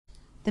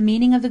The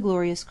meaning of the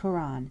glorious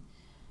Koran.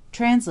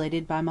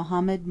 Translated by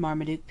Mohammed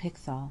Marmaduke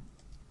Pickthall.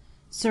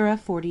 Surah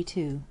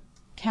 42.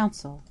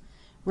 Counsel.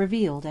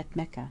 Revealed at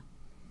Mecca.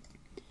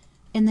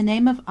 In the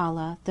name of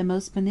Allah, the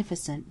most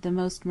beneficent, the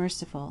most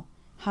merciful.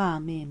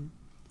 Ha-Mim.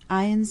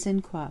 Ayin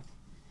Sin Qaf.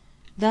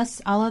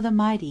 Thus Allah the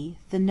Mighty,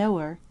 the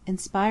Knower,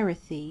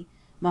 inspireth thee,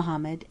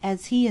 Muhammad,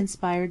 as He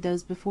inspired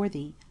those before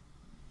thee.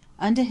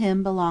 Unto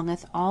Him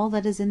belongeth all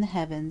that is in the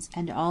heavens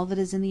and all that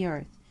is in the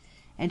earth,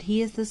 and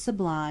He is the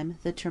Sublime,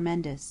 the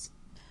Tremendous.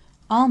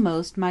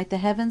 Almost might the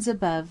heavens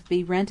above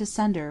be rent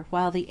asunder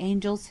while the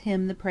angels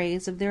hymn the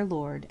praise of their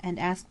Lord and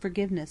ask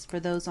forgiveness for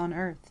those on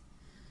earth.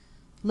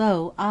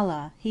 Lo,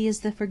 Allah, He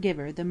is the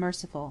Forgiver, the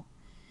Merciful.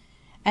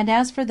 And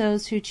as for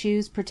those who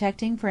choose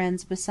protecting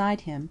friends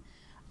beside Him,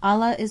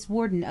 Allah is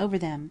warden over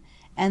them,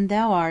 and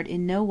thou art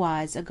in no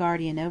wise a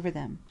guardian over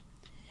them.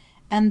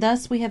 And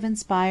thus we have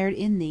inspired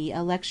in thee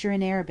a lecture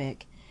in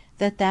Arabic,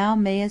 that thou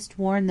mayest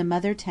warn the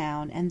mother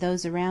town and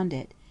those around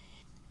it,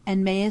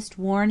 and mayest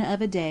warn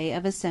of a day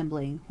of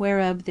assembling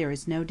whereof there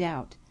is no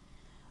doubt.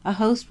 A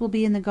host will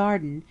be in the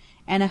garden,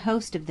 and a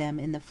host of them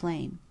in the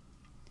flame.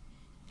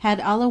 Had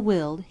Allah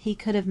willed, He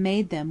could have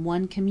made them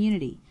one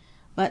community,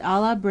 but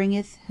Allah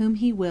bringeth whom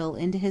He will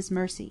into His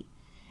mercy,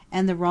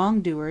 and the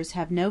wrongdoers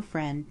have no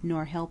friend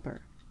nor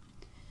helper.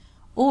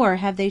 Or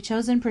have they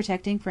chosen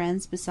protecting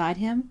friends beside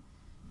Him?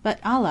 But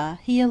Allah,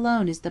 He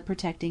alone is the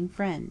protecting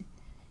friend.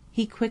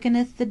 He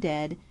quickeneth the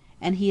dead,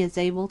 and He is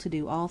able to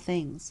do all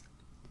things.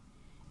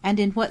 And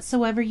in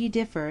whatsoever ye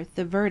differ,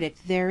 the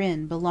verdict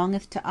therein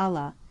belongeth to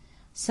Allah.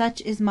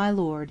 Such is my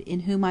Lord,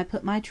 in whom I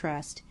put my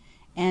trust,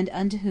 and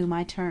unto whom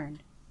I turn.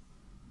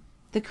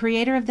 The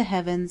Creator of the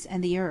heavens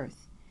and the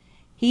earth.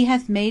 He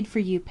hath made for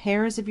you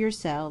pairs of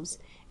yourselves,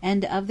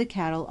 and of the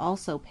cattle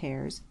also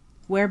pairs,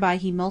 whereby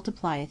He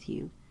multiplieth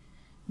you.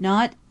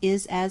 Naught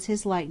is as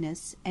His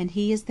likeness, and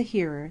He is the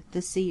hearer,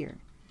 the seer.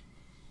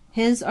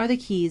 His are the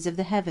keys of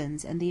the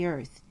heavens and the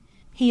earth.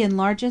 He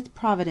enlargeth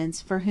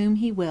providence for whom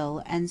He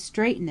will, and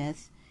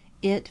straiteneth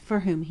it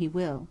for whom He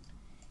will.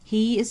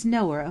 He is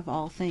knower of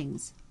all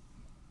things.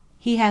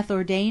 He hath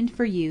ordained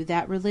for you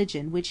that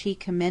religion which He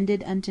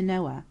commended unto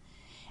Noah,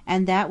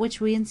 and that which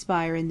we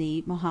inspire in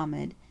thee,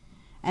 Muhammad,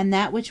 and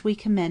that which we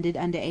commended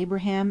unto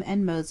Abraham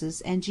and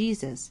Moses and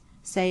Jesus,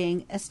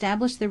 saying,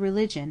 Establish the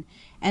religion,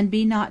 and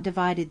be not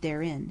divided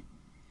therein.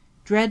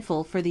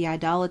 Dreadful for the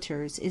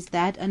idolaters is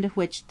that unto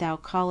which thou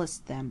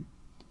callest them.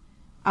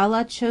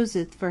 Allah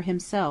chooseth for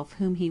Himself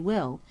whom He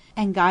will,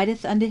 and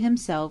guideth unto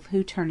Himself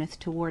who turneth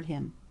toward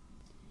Him.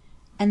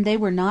 And they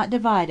were not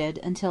divided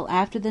until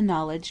after the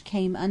knowledge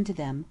came unto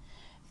them,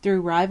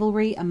 through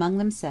rivalry among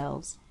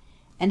themselves,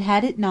 and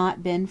had it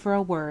not been for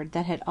a word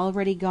that had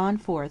already gone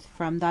forth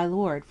from thy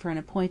Lord for an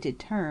appointed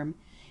term,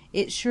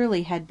 it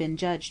surely had been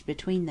judged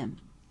between them.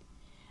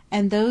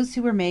 And those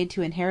who were made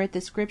to inherit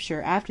the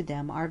Scripture after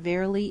them are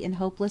verily in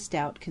hopeless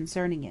doubt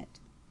concerning it.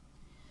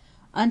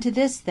 Unto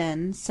this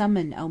then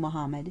summon, O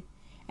Muhammad,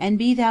 and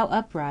be thou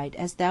upright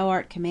as thou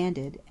art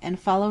commanded, and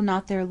follow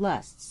not their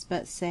lusts,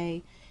 but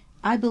say,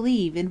 I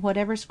believe in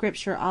whatever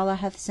Scripture Allah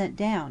hath sent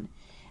down,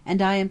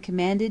 and I am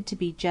commanded to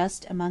be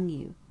just among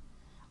you.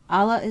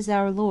 Allah is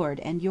our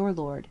Lord and your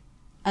Lord.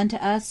 Unto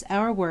us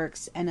our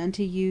works, and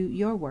unto you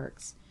your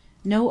works.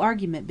 No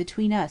argument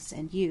between us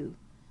and you.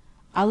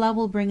 Allah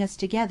will bring us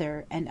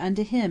together, and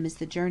unto Him is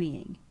the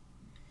journeying.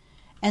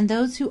 And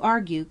those who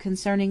argue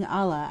concerning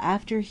Allah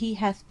after He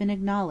hath been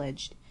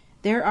acknowledged,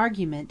 their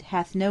argument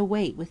hath no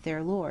weight with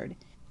their Lord,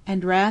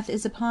 and wrath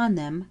is upon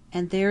them,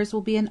 and theirs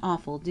will be an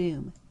awful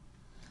doom.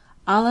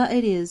 Allah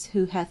it is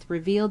who hath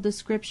revealed the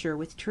Scripture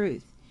with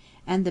truth,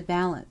 and the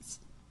balance.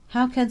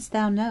 How canst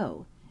thou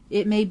know?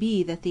 It may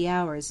be that the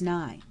hour is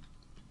nigh.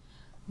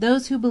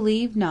 Those who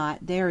believe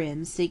not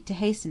therein seek to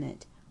hasten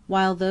it,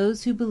 while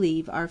those who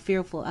believe are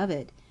fearful of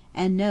it,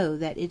 and know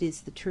that it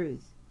is the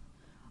truth.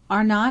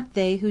 Are not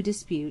they who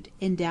dispute,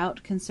 in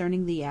doubt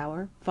concerning the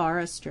hour, far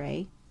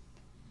astray?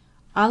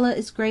 Allah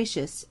is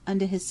gracious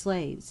unto His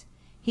slaves.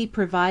 He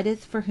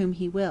provideth for whom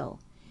He will,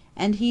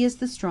 and He is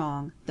the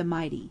strong, the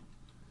mighty.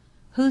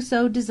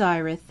 Whoso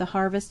desireth the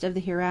harvest of the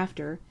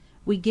hereafter,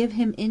 we give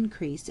him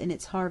increase in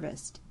its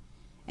harvest.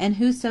 And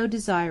whoso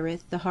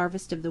desireth the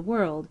harvest of the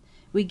world,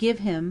 we give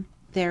him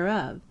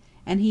thereof,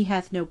 and he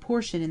hath no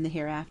portion in the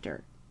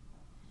hereafter.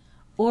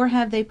 Or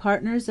have they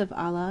partners of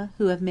Allah,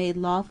 who have made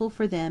lawful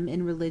for them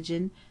in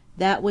religion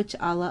that which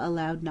Allah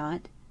allowed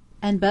not?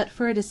 And but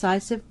for a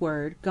decisive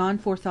word, gone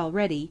forth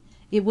already,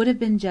 it would have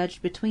been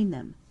judged between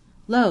them.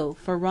 Lo,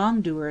 for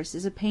wrongdoers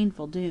is a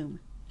painful doom.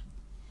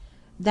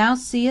 Thou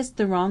seest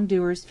the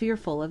wrongdoers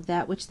fearful of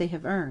that which they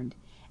have earned,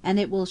 and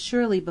it will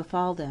surely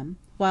befall them,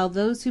 while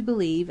those who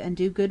believe and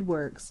do good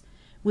works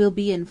will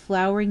be in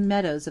flowering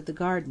meadows of the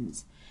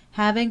gardens,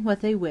 having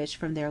what they wish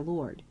from their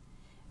Lord.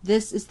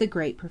 This is the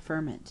great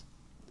preferment.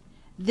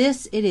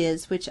 This it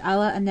is which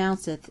Allah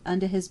announceth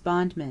unto His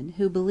bondmen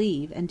who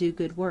believe and do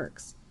good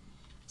works.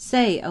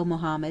 Say, O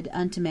Muhammad,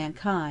 unto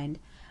mankind,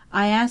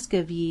 I ask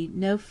of ye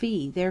no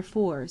fee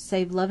therefore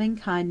save loving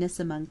kindness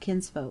among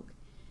kinsfolk.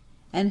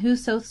 And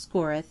whoso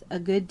scoreth a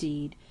good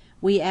deed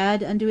we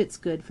add unto its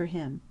good for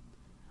him.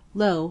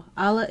 Lo,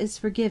 Allah is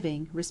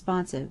forgiving,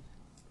 responsive.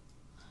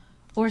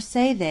 Or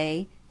say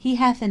they, He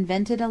hath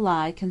invented a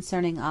lie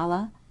concerning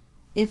Allah?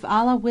 If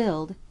Allah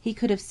willed, He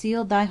could have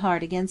sealed thy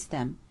heart against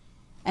them.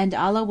 And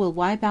Allah will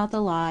wipe out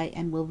the lie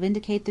and will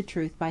vindicate the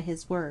truth by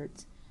His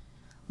words.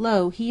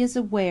 Lo, He is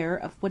aware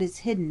of what is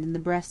hidden in the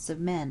breasts of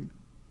men.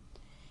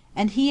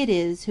 And He it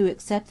is who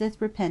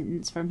accepteth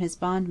repentance from His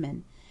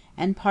bondmen,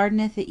 and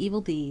pardoneth the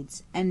evil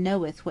deeds, and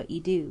knoweth what ye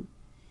do,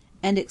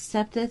 and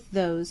accepteth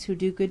those who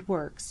do good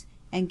works,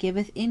 and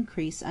giveth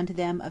increase unto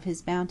them of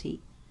His bounty.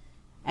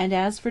 And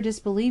as for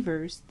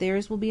disbelievers,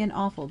 theirs will be an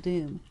awful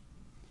doom.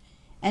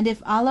 And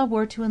if Allah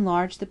were to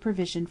enlarge the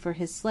provision for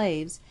His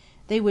slaves,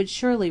 they would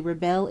surely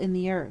rebel in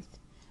the earth,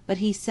 but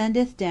He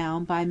sendeth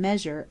down by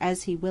measure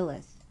as He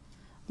willeth.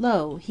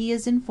 Lo, He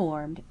is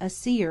informed, a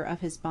seer of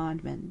His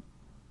bondmen.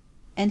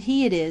 And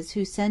He it is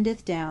who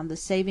sendeth down the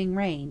saving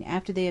rain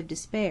after they have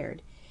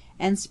despaired,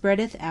 and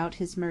spreadeth out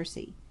His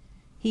mercy.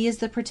 He is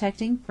the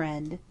protecting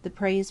friend, the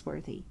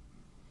praiseworthy.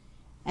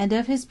 And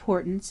of His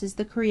portents is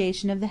the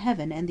creation of the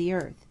heaven and the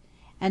earth,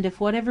 and of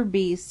whatever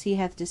beasts He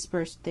hath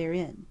dispersed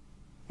therein,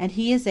 and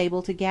He is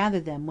able to gather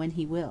them when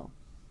He will.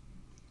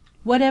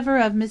 Whatever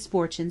of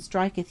misfortune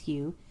striketh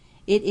you,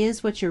 it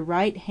is what your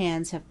right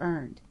hands have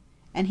earned,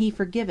 and He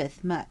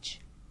forgiveth much.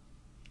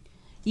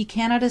 Ye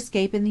cannot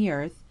escape in the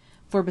earth,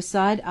 for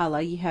beside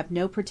Allah ye have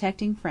no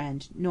protecting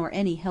friend, nor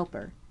any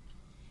helper.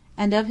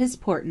 And of His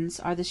portents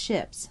are the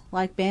ships,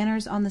 like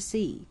banners on the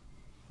sea.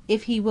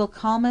 If He will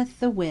calmeth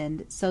the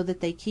wind so that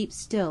they keep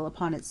still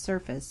upon its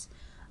surface,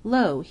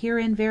 lo,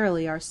 herein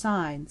verily are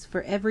signs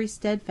for every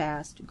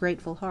steadfast,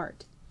 grateful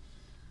heart.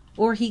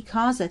 Or He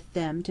causeth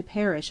them to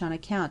perish on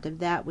account of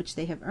that which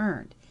they have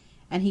earned,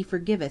 and He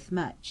forgiveth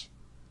much.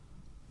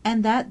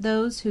 And that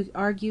those who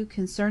argue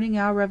concerning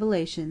our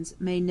revelations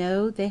may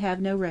know they have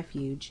no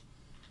refuge.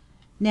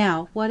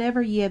 Now,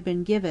 whatever ye have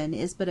been given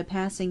is but a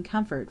passing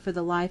comfort for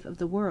the life of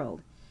the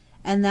world,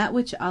 and that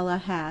which Allah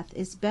hath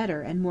is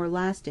better and more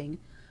lasting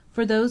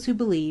for those who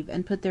believe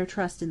and put their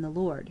trust in the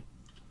Lord.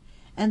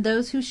 And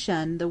those who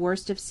shun the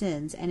worst of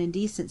sins and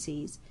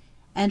indecencies,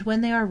 and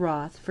when they are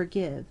wroth,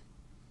 forgive.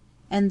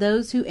 And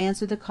those who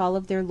answer the call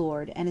of their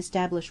Lord and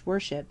establish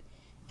worship,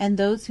 and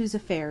those whose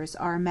affairs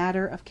are a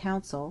matter of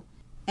counsel,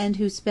 and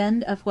who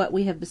spend of what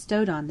we have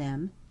bestowed on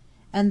them,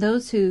 and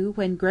those who,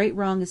 when great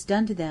wrong is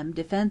done to them,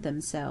 defend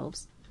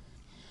themselves.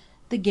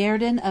 The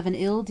guerdon of an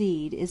ill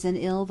deed is an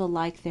ill the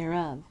like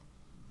thereof.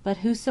 But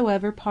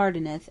whosoever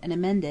pardoneth and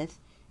amendeth,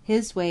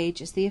 his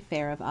wage is the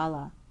affair of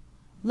Allah.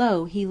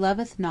 Lo, He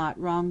loveth not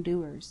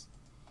wrongdoers.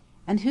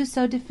 And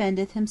whoso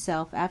defendeth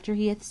himself after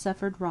he hath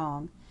suffered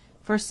wrong,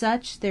 for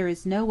such there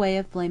is no way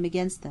of blame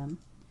against them.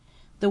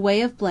 The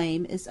way of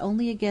blame is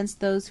only against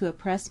those who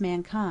oppress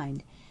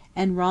mankind,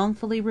 and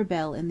wrongfully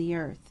rebel in the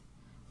earth.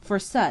 For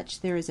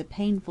such there is a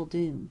painful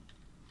doom.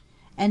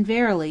 And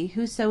verily,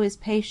 whoso is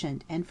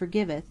patient and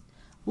forgiveth,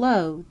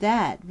 lo,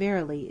 that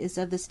verily is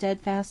of the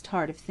steadfast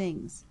heart of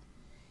things.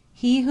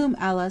 He whom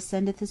Allah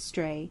sendeth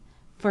astray,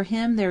 for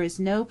him there is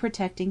no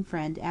protecting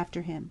friend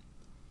after him.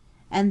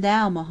 And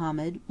thou,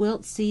 Muhammad,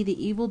 wilt see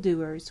the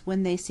evildoers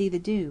when they see the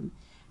doom,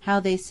 how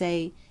they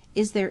say,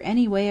 Is there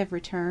any way of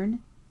return?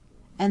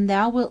 And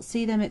thou wilt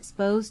see them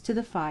exposed to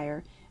the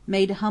fire,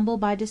 made humble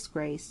by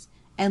disgrace,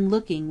 and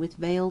looking with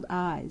veiled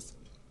eyes.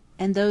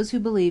 And those who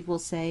believe will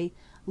say,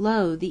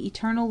 Lo, the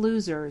eternal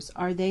losers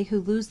are they who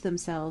lose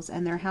themselves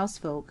and their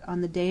housefolk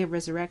on the day of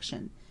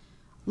resurrection.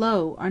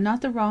 Lo, are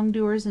not the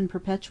wrongdoers in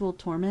perpetual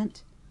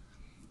torment?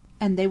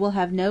 And they will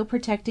have no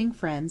protecting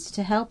friends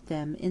to help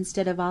them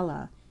instead of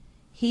Allah.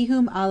 He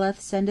whom Allah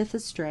sendeth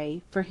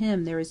astray, for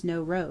him there is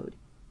no road.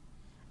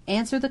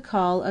 Answer the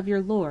call of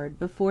your Lord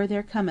before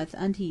there cometh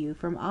unto you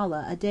from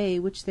Allah a day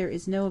which there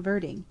is no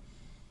averting.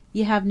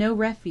 Ye have no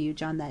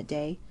refuge on that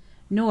day,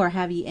 nor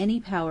have ye any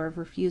power of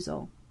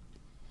refusal.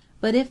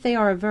 But if they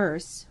are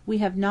averse, we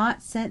have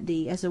not sent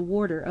thee as a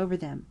warder over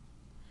them.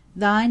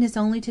 Thine is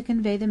only to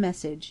convey the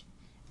message,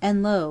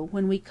 and lo,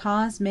 when we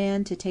cause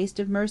man to taste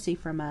of mercy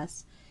from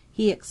us,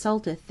 he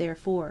exulteth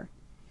therefore.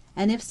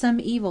 And if some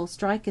evil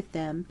striketh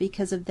them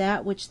because of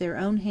that which their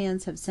own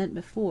hands have sent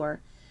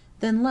before,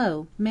 then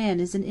lo, man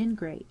is an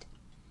ingrate.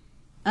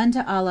 Unto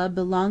Allah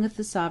belongeth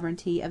the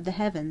sovereignty of the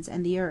heavens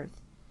and the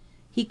earth.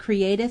 He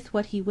createth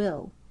what He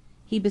will.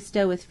 He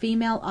bestoweth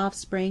female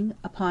offspring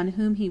upon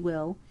whom He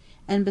will,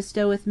 and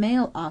bestoweth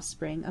male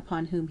offspring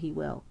upon whom He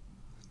will.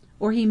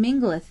 Or He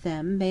mingleth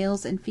them,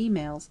 males and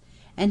females,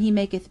 and He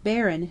maketh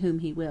barren whom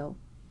He will.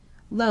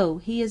 Lo,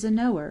 He is a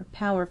knower,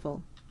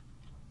 powerful.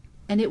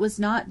 And it was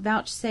not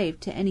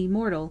vouchsafed to any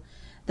mortal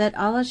that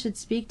Allah should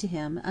speak to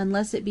him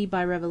unless it be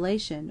by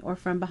revelation or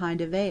from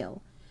behind a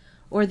veil,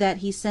 or that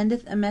He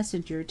sendeth a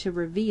messenger to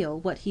reveal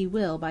what He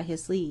will by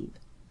His leave.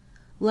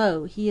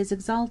 Lo, He is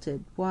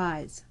exalted,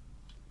 wise.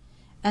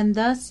 And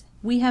thus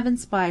we have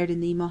inspired in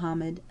thee,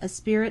 Muhammad, a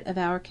spirit of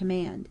our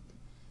command.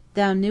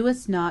 Thou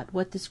knewest not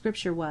what the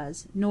Scripture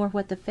was, nor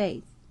what the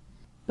faith.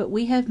 But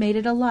we have made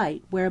it a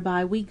light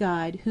whereby we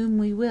guide whom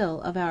we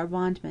will of our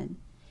bondmen.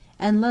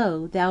 and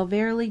lo, thou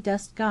verily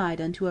dost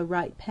guide unto a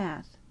right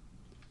path.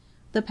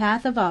 The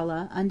path of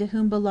Allah, unto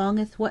whom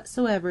belongeth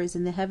whatsoever is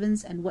in the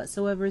heavens and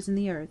whatsoever is in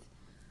the earth.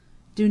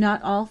 Do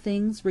not all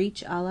things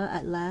reach Allah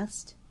at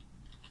last?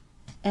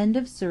 End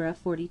of Surah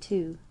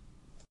 42.